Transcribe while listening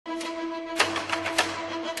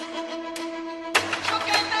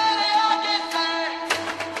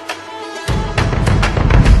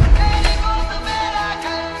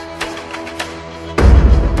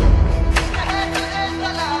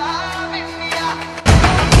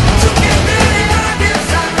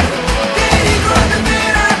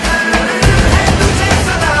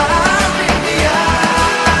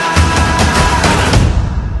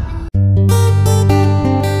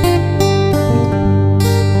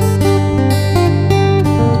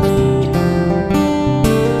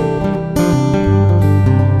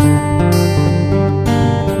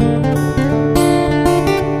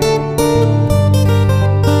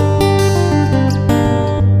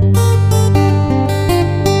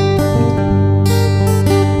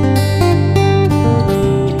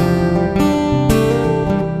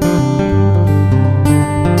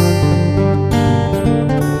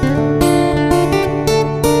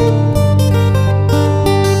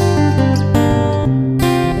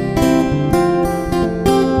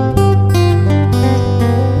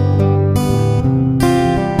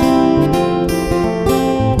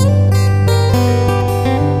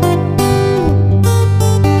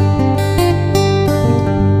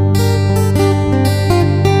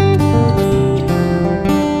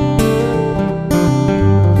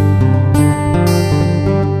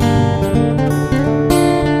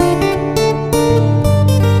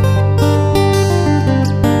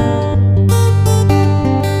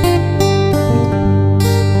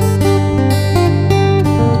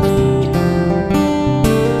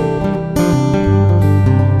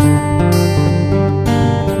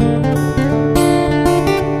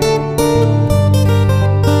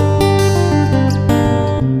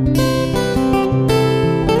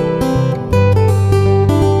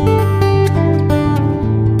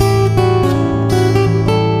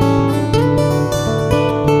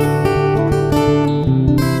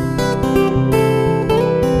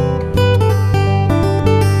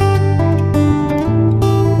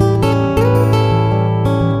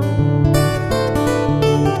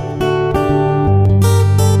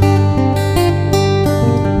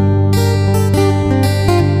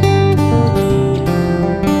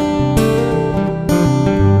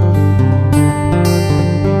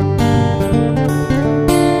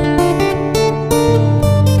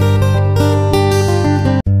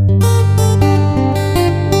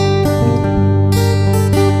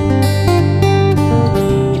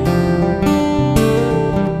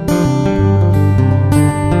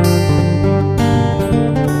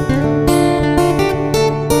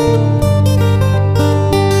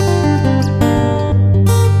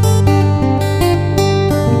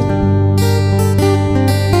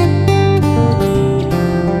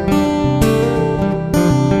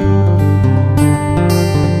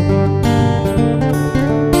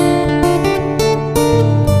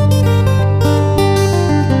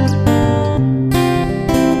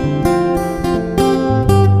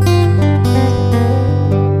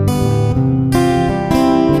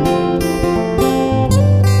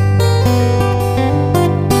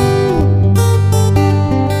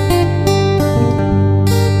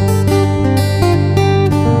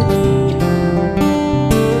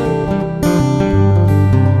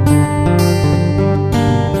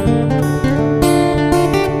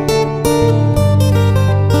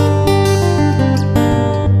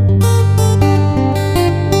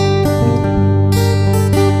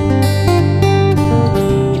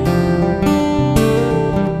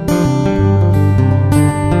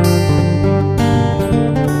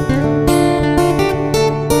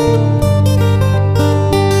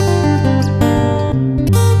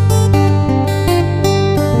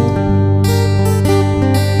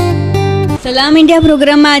સલામ ઇન્ડિયા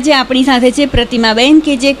પ્રોગ્રામમાં આજે આપણી સાથે છે પ્રતિમાબેન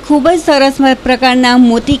કે જે ખૂબ જ સરસ પ્રકારના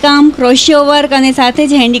મોતીકામ, ક્રોશિયો વર્ક અને સાથે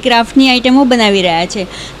જ હેન્ડીક્રાફ્ટની આઇટમો બનાવી રહ્યા છે.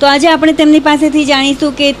 તો આજે આપણે તેમની પાસેથી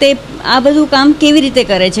જાણીશું કે તે આ બધું કામ કેવી રીતે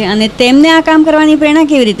કરે છે અને તેમને આ કામ કરવાની પ્રેરણા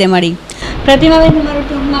કેવી રીતે મળી. પ્રતિમાબેન, તમારો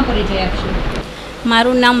ટૂંકમાં પરિચય આપશો.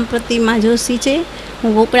 મારું નામ પ્રતિમા જોશી છે.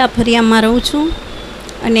 હું વોકળા ફરિયામાં રહું છું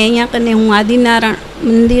અને અહીંયા કને હું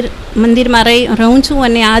આદિનારાયણ મંદિરમાં રહું છું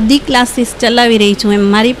અને આદિ ક્લાસીસ ચલાવી રહી છું. એમ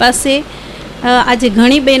મારી પાસે આજે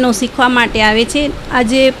ઘણી બહેનો શીખવા માટે આવે છે.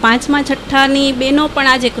 આજે 5મા 6ઠાની બહેનો પણ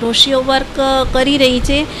આજે ક્રોશિયો વર્ક કરી રહી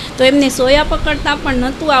છે. તો એમને સોયા પકડતા પણ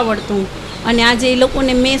નહોતું આવડતું અને આજે એ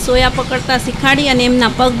લોકોને મેં સોયા પકડતા શીખવાડી અને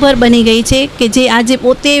એમના પગભર બની ગઈ છે કે જે આજે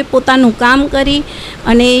પોતે પોતાનું કામ કરી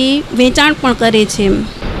અને એ વેચાણ પણ કરે છે.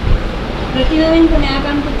 પ્રતિમાબેન, તમે આ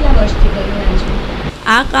કામ કેટલા વર્ષથી કરી રહ્યા છો?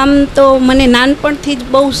 આ કામ તો મને નાનપણથી જ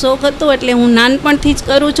બહુ શોખ હતો એટલે હું નાનપણથી જ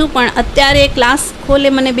કરું છું. પણ અત્યારે ક્લાસ ખોલે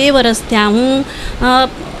મને 2 વર્ષ થયા. હું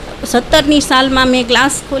 17ની સાલમાં મેં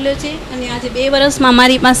ક્લાસ ખોલ્યો છે અને આજે 2 વર્ષમાં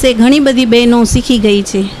મારી પાસે ઘણી બધી બહેનો શીખી ગઈ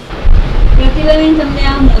છે. પ્રતિભાબેન, તમને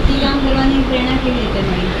આ મોતીકામ કરવાની પ્રેરણા કેવી રીતે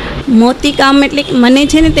મળી? મોતીકામ એટલે મને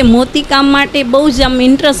છે ને તે મોતીકામ માટે બહુ જ આમ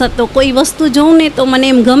ઇન્ટરેસ્ટ હતો. કોઈ વસ્તુ જોઉં ને તો મને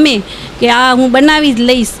એમ ગમે કે આ હું બનાવી જ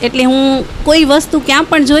લઈશ. એટલે હું કોઈ વસ્તુ ક્યાં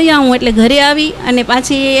પણ જોઈ આવું એટલે ઘરે આવી અને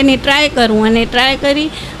પાછી એને ટ્રાય કરું અને ટ્રાય કરી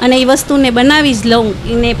અને એ વસ્તુને બનાવી જ લઉં.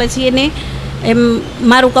 અને પછી એને એમ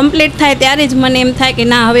મારું કમ્પ્લીટ થાય ત્યારે જ મને એમ થાય કે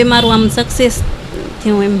ના, હવે મારું આમ સક્સેસ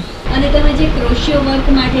થયું એમ. અને તમે જે ક્રોશિયો વર્ક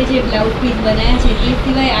માટે જે બ્લાઉઝ પીસ બનાવ્યા છે તે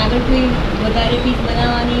સિવાય આગળ કોઈ વધારે પીસ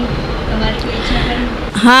બનાવવાની તમારી કોઈ ઈચ્છા ખરી?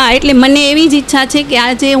 હા, એટલે મને એવી જ ઈચ્છા છે કે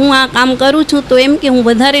આજે હું આ કામ કરું છું તો એમ કે હું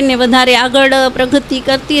વધારે ને વધારે આગળ પ્રગતિ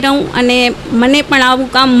કરતી રહું અને મને પણ આવું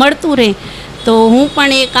કામ મળતું રહે તો હું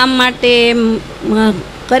પણ એ કામ માટે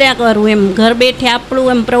કર્યા કરું. એમ ઘર બેઠે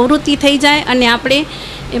આપણું એમ પ્રવૃત્તિ થઈ જાય અને આપણે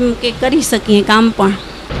એમ કે કરી શકીએ કામ પણ.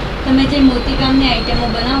 તમે જે મોતીકામની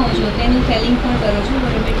આઇટમો બનાવો છો તેનું સેલિંગ પણ કરો છો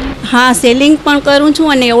બરાબર? હા, સેલિંગ પણ કરું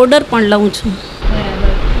છું અને ઓર્ડર પણ લઉં છું.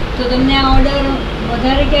 બરાબર. તો તમને આ ઓર્ડર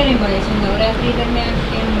વધારે ક્યારે મળે છે? નવરાત્રિ દરમિયાન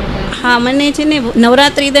કેમ મળતા? હા, મને છે ને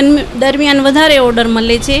નવરાત્રિ દરમિયાન વધારે ઓર્ડર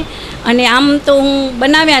મળે છે અને આમ તો હું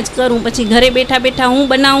બનાવ્યા જ કરું. પછી ઘરે બેઠા બેઠા હું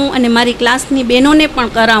બનાવું અને મારી ક્લાસની બહેનોને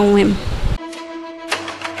પણ કરાવું એમ.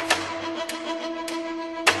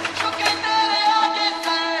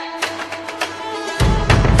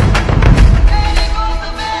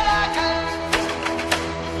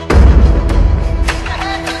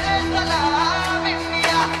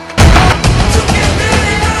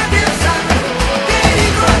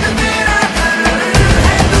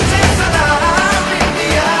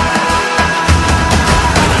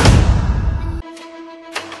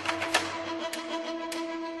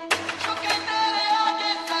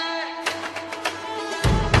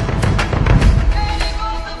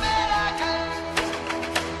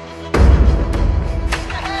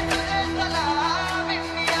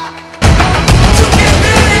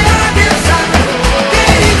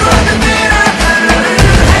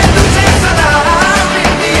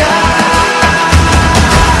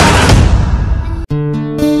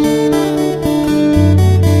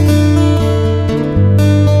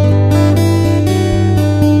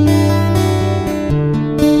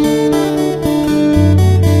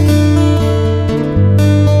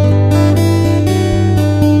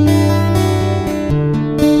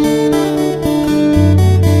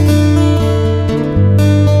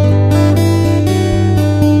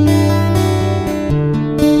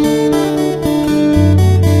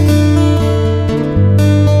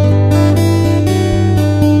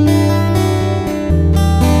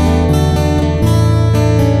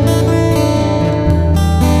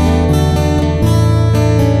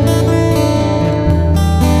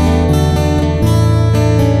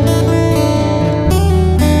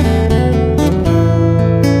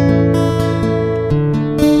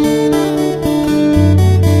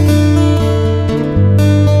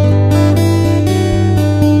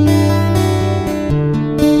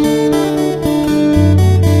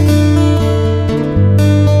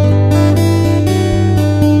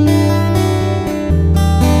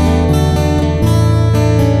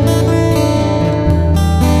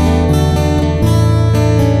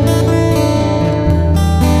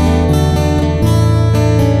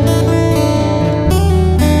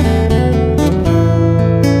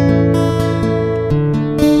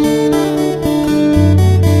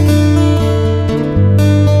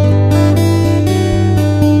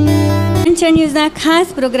 ન્યૂઝના ખાસ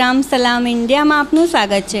પ્રોગ્રામ સલામ ઇન્ડિયામાં આપનું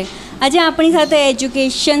સ્વાગત છે. આજે આપણી સાથે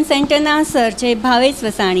એજ્યુકેશન સેન્ટરના સર છે ભાવેશ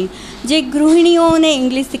વસાણી, જે ગૃહિણીઓને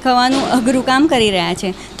ઇંગ્લિશ શીખવવાનું અઘરું કામ કરી રહ્યા છે.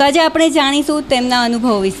 તો આજે આપણે જાણીશું તેમના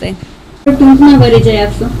અનુભવ વિશે. ટૂંકમાં પરિચય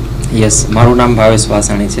આપશો? યસ, મારું નામ ભાવેશ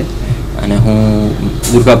વસાણી છે. અને હું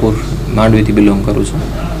દુર્ગાપુર માંડવીથી બિલોંગ કરું છું.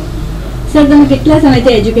 સર, તમે કેટલા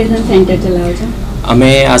સમયથી એજ્યુકેશન સેન્ટર ચલાવો છો?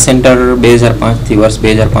 અમે આ સેન્ટર 2005થી વર્ષ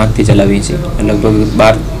 2005થી ચલાવીએ છીએ. લગભગ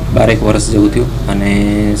 12 વર્ષ જેવું થયું અને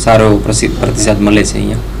સારો એવો પ્રતિસાદ મળે છે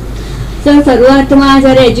અહીંયા. સર, શરૂઆતમાં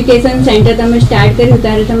જ્યારે એજ્યુકેશન સેન્ટર તમે સ્ટાર્ટ કર્યું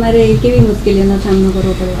ત્યારે તમારે કેવી મુશ્કેલીઓનો સામનો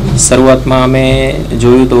કરવો પડ્યો? શરૂઆતમાં અમે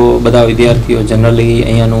જોયું તો બધા વિદ્યાર્થીઓ જનરલી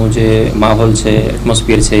અહીંયાનું જે માહોલ છે,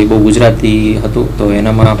 એટમોસ્ફિયર છે, એ બહુ ગુજરાતી હતું. તો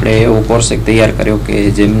એનામાં આપણે એવો કોર્સ એક તૈયાર કર્યો કે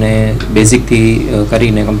જેમને બેઝિકથી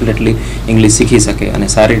કરીને કમ્પ્લીટલી ઇંગ્લિશ શીખી શકે અને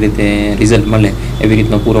સારી રીતે રિઝલ્ટ મળે એવી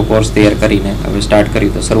રીતનો પૂરો કોર્સ તૈયાર કરીને આપણે સ્ટાર્ટ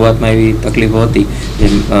કર્યું. તો શરૂઆતમાં એવી તકલીફો હતી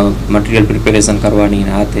જે મટીરિયલ પ્રિપેરેશન કરવાની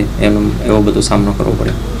હાથે એવો બધો સામનો કરવો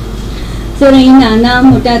પડ્યો. સર, અહીં નાના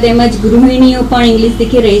મોટા તેમજ ગૃહિણીઓ પણ ઇંગ્લિશ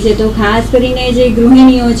શીખી રહી છે, તો ખાસ કરીને જે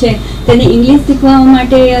ગૃહિણીઓ છે તેને ઇંગ્લિશ શીખવા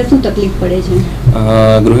માટે શું તકલીફ પડે છે?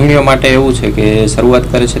 ગૃહિણીઓ માટે એવું છે કે શરૂઆત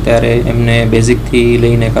કરે છે ત્યારે એમને બેઝિકથી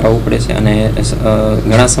લઈને કરાવવું પડે છે અને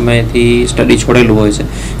ઘણા સમયથી સ્ટડી છોડેલું હોય છે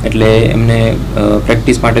એટલે એમને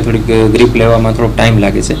પ્રેક્ટિસ માટે થોડીક ગ્રીપ લેવામાં થોડોક ટાઈમ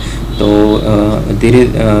લાગે છે. તો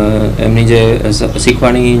એમની જે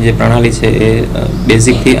શીખવાની જે પ્રણાલી છે એ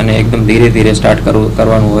બેઝિકથી અને એકદમ ધીરે ધીરે સ્ટાર્ટ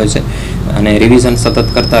કરવાનું હોય છે અને રિવિઝન સતત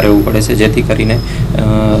કરતા રહેવું પડે છે જેથી કરીને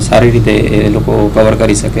સારી રીતે એ લોકો કવર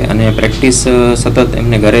કરી શકે. અને પ્રેક્ટિસ સતત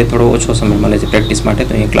એમને ઘરે થોડો ઓછો સમય મળે છે પ્રેક્ટિસ માટે,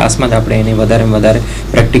 તો અહીંયા ક્લાસમાં જ આપણે એની વધારેમાં વધારે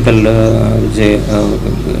પ્રેક્ટિકલ જે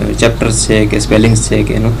ચેપ્ટર્સ છે કે સ્પેલિંગ્સ છે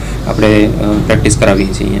કે એનું આપણે પ્રેક્ટિસ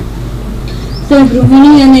કરાવીએ છીએ અહીંયા. સર,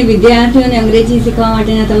 ગૃહિણી અને વિદ્યાર્થીઓને અંગ્રેજી શીખવા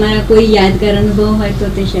માટેના તમારા કોઈ યાદગાર અનુભવ હોય તો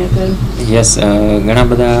તે શેર કરો. યસ, ઘણા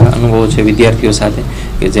બધા અનુભવો છે વિદ્યાર્થીઓ સાથે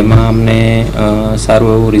કે જેમાં અમને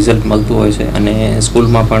સારું એવું રિઝલ્ટ મળતું હોય છે અને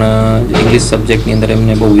સ્કૂલમાં પણ ઇંગ્લિશ સબ્જેક્ટની અંદર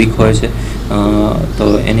એમને બહુ વીક હોય છે. તો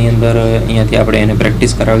એની અંદર અહીંયાથી આપણે એને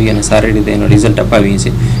પ્રેક્ટિસ કરાવીએ અને સારી રીતે એનો રિઝલ્ટ અપાવીએ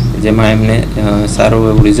છીએ, જેમાં એમને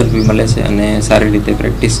સારું એવું રિઝલ્ટ બી મળે છે અને સારી રીતે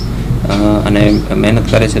પ્રેક્ટિસ અને મહેનત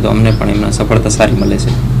કરે છે તો અમને પણ એમાં સફળતા સારી મળે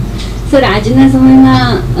છે. સર, આજના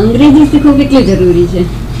સમયમાં અંગ્રેજી શીખવું કેટલું જરૂરી છે?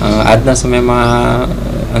 આજના સમયમાં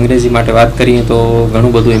અંગ્રેજી માટે વાત કરીએ તો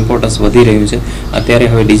ઘણું બધું ઇમ્પોર્ટન્સ વધી રહ્યું છે. અત્યારે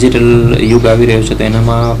હવે ડિજિટલ યુગ આવી રહ્યો છે તો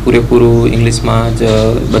એનામાં પૂરેપૂરું ઇંગ્લિશમાં જ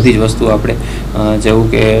બધી જ વસ્તુ આપણે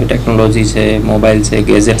જેવું કે ટેકનોલોજી છે, મોબાઈલ છે,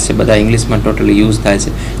 ગેજેટ છે, બધા ઇંગ્લિશમાં ટોટલી યુઝ થાય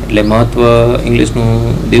છે. એટલે મહત્ત્વ ઇંગ્લિશનું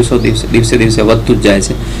દિવસે દિવસે વધતું જ જાય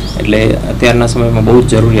છે. એટલે અત્યારના સમયમાં બહુ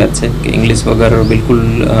જ જરૂરિયાત છે કે ઇંગ્લિશ વગર બિલકુલ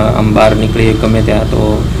આમ બહાર નીકળીએ ગમે ત્યાં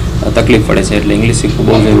તો તકલીફ પડે છે. એટલે ઇંગ્લિશ શીખવું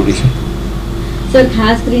બહુ જરૂરી છે. સર,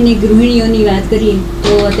 ખાસ કરીને ગૃહિણીઓની વાત કરીએ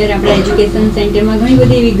તો અત્યારે આપણા એજ્યુકેશન સેન્ટરમાં ઘણી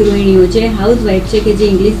બધી એવી ગૃહિણીઓ છે, હાઉસવાઇફ છે કે જે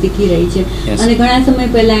ઇંગ્લિશ શીખી રહી છે અને ઘણા સમય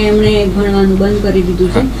પહેલાં એમણે ભણવાનું બંધ કરી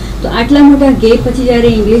દીધું છે. તો આટલા મોટા ગેપ પછી જ્યારે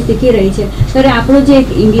ઇંગ્લિશ શીખી રહી છે ત્યારે આપણો જે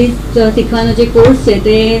ઇંગ્લિશ શીખવાનો જે કોર્સ છે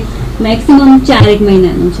તે મેક્સિમમ 4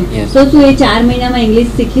 મહિનાનો છે. તો શું એ 4 મહિનામાં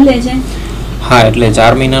ઇંગ્લિશ શીખી લે છે? હા, એટલે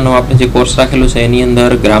 4 મહિનાનો આપણે જે કોર્સ રાખેલો છે એની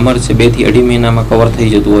અંદર ગ્રામર છે 2 થી 2.5 મહિનામાં કવર થઈ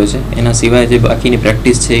જતું હોય છે. એના સિવાય જે બાકીની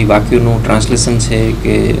પ્રેક્ટિસ છે એ વાક્યોનું ટ્રાન્સલેશન છે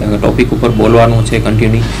કે ટોપિક ઉપર બોલવાનું છે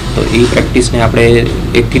કન્ટિન્યુ, તો એ પ્રેક્ટિસને આપણે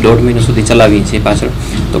 1 થી 1.5 મહિના સુધી ચલાવીએ છીએ પાછળ.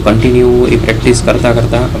 તો કન્ટિન્યુ એ પ્રેક્ટિસ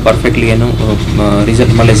કરતાં પરફેક્ટલી એનું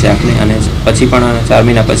રિઝલ્ટ મળે છે આપણે. અને પછી પણ 4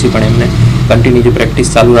 મહિના પછી પણ એમને કન્ટિન્યુ જો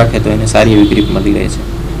પ્રેક્ટિસ ચાલુ રાખે તો એને સારી એવી ગ્રીપ મળી રહે છે.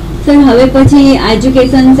 સર, હવે પછી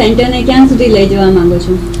એજ્યુકેશન સેન્ટરને ક્યાં સુધી લઈ જવા માંગો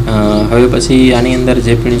છો? હવે પછી આની અંદર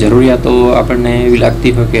જે પણ જરૂરિયાતો આપણને એવી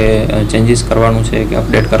લાગતી હોય કે ચેન્જીસ કરવાનું છે કે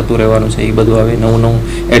અપડેટ કરતું રહેવાનું છે, એ બધું હવે નવું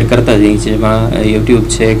એડ કરતા જઈએ છીએ. જેમાં યુટ્યુબ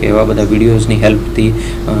છે કે એવા બધા વિડીયોઝની હેલ્પથી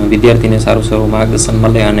વિદ્યાર્થીને સારું માર્ગદર્શન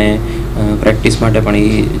મળે અને પ્રેક્ટિસ માટે પણ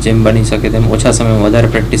એ જેમ બની શકે તેમ ઓછા સમયમાં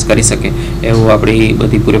વધારે પ્રેક્ટિસ કરી શકે એવું આપણી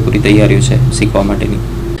બધી પૂરેપૂરી તૈયારીઓ છે શીખવા માટેની.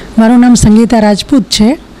 મારું નામ સંગીતા રાજપૂત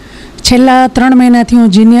છે. છેલ્લા 3 મહિનાથી હું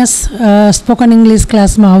જીનિયસ સ્પોકન ઇંગ્લિશ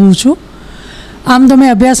ક્લાસમાં આવું છું. આમ તો મેં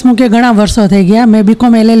અભ્યાસ મૂકે ઘણા વર્ષો થઈ ગયા. મેં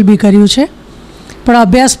બીકોમ LLB કર્યું છે, પણ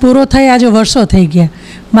અભ્યાસ પૂરો થઈ આજે વર્ષો થઈ ગયા.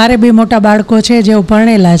 મારે 2 મોટા બાળકો છે જેઓ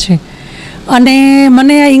ભણેલા છે અને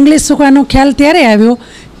મને આ ઇંગ્લિશ શીખવાનો ખ્યાલ ત્યારે આવ્યો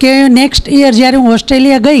કે નેક્સ્ટ યર જ્યારે હું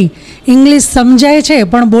ઓસ્ટ્રેલિયા ગઈ, ઇંગ્લિશ સમજાય છે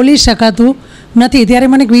પણ બોલી શકાતું નથી. ત્યારે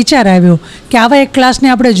મને એક વિચાર આવ્યો કે આવા એક ક્લાસને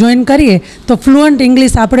આપણે જોઈન કરીએ તો ફ્લુઅન્ટ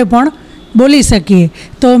ઇંગ્લિશ આપણે પણ બોલી શકીએ.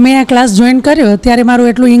 તો મેં આ ક્લાસ જોઈન કર્યો ત્યારે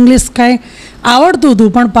મારું એટલું ઇંગ્લિશ કાંઈ આવડતું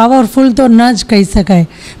હતું પણ પાવરફુલ તો ન જ કહી શકાય.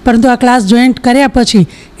 પરંતુ આ ક્લાસ જોઈન કર્યા પછી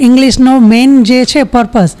ઇંગ્લિશનો મેઇન જે છે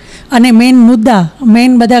પર્પસ અને મેઇન મુદ્દા,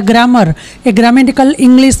 મેઇન બધા ગ્રામર, એ ગ્રામેટિકલ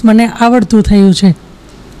ઇંગ્લિશ મને આવડતું થયું છે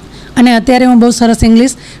અને અત્યારે હું બહુ સરસ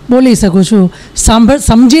ઇંગ્લિશ બોલી શકું છું.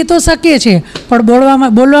 સમજી તો શકીએ છીએ પણ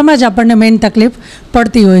બોલવામાં જ આપણને મેઇન તકલીફ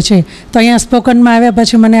પડતી હોય છે. તો અહીંયા સ્પોકનમાં આવ્યા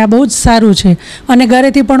પછી મને આ બહુ જ સારું છે અને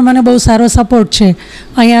ઘરેથી પણ મને બહુ સારો સપોર્ટ છે.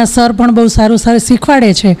 અહીંયા સર પણ બહુ સારું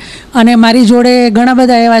શીખવાડે છે અને મારી જોડે ઘણા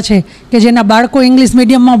બધા એવા છે કે જેના બાળકો ઇંગ્લિશ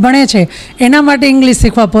મીડિયમમાં ભણે છે, એના માટે ઇંગ્લિશ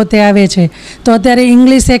શીખવા પોતે આવે છે. તો અત્યારે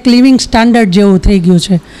ઇંગ્લિશ એક લિવિંગ સ્ટાન્ડર્ડ જેવું થઈ ગયું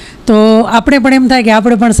છે. તો આપણે પણ એમ થાય કે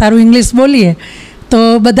આપણે પણ સારું ઇંગ્લિશ બોલીએ તો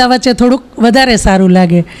બધા વચ્ચે થોડુંક વધારે સારું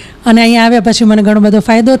લાગે. અને અહીંયા આવ્યા પછી મને ઘણો બધો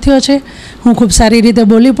ફાયદો થયો છે. હું ખૂબ સારી રીતે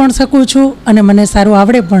બોલી પણ શકું છું અને મને સારું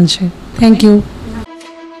આવડે પણ છે. Thank you.